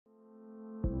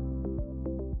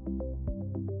Good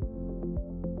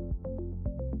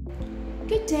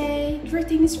day,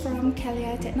 greetings from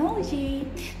Kalia Technology.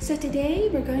 So today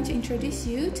we're going to introduce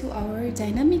you to our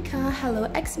Dynamica Hello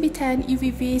XB-10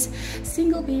 UV-Vis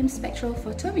single beam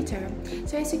spectrophotometer.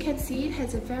 So as you can see, it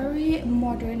has a very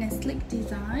modern and sleek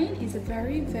design. It's a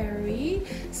very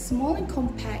small and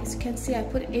compact. As you can see, I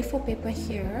put A4 paper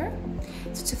here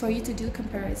for you to do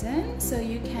comparison. So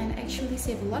you can actually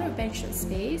save a lot of bench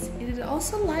space. It is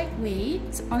also lightweight.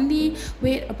 It's only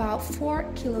weight about 4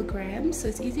 kilograms, so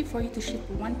it's easy for you to ship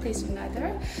from one place to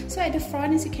another. So at the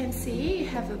front, as you can see,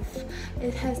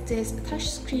 it has this touch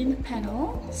screen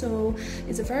panel, so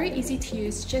it's very easy to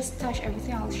use. Just touch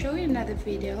everything. I'll show you another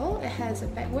video. It has a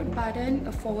backward button,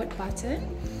 a forward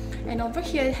button, and over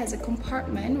here it has a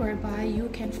compartment whereby you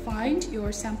can find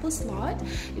your sample slot.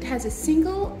 It has a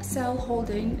single cell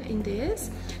holder in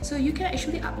this, so you can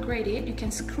actually upgrade it. You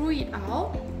can screw it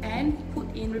out and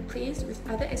replace with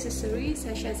other accessories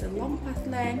such as a long path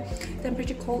length,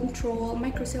 temperature control,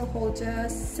 micro cell holder,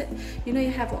 you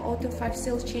have an auto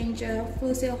 5-cell changer,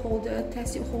 full cell holder,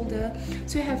 test tube holder.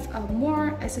 So you have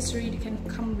more accessory that can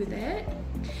come with it.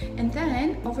 And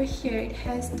then over here it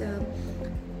has the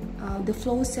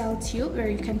flow cell tube where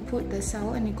you can put the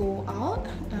cell and it go out.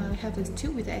 Have a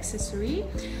tube with the accessory.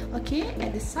 Okay,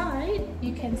 at the side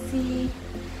you can see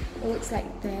it looks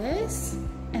like this,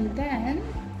 and then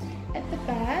at the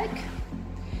back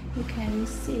you can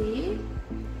see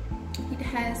it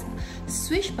has a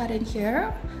switch button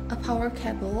here, a power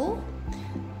cable,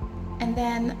 and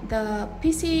then the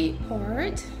PC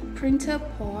port, printer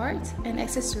port, and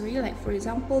accessory, like for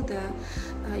example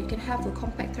you can have a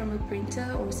compact thermal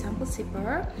printer or sample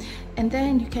zipper, and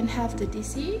then you can have the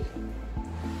DC.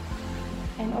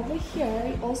 And over here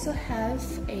you also have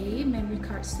a memory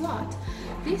card slot.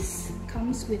 This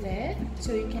comes with it,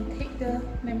 so you can take the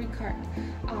memory card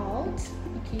out.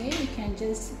 Okay, you can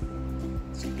just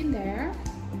stick in there,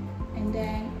 and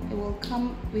then it will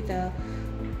come with a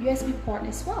USB port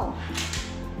as well.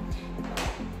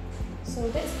 So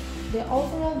that's the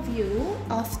overall view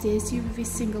of this UV-Vis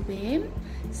single beam.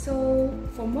 So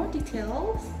for more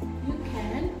details, you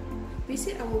can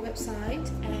visit our website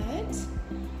at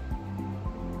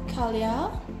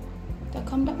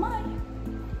kalia.com.my.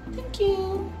 Thank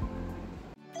you.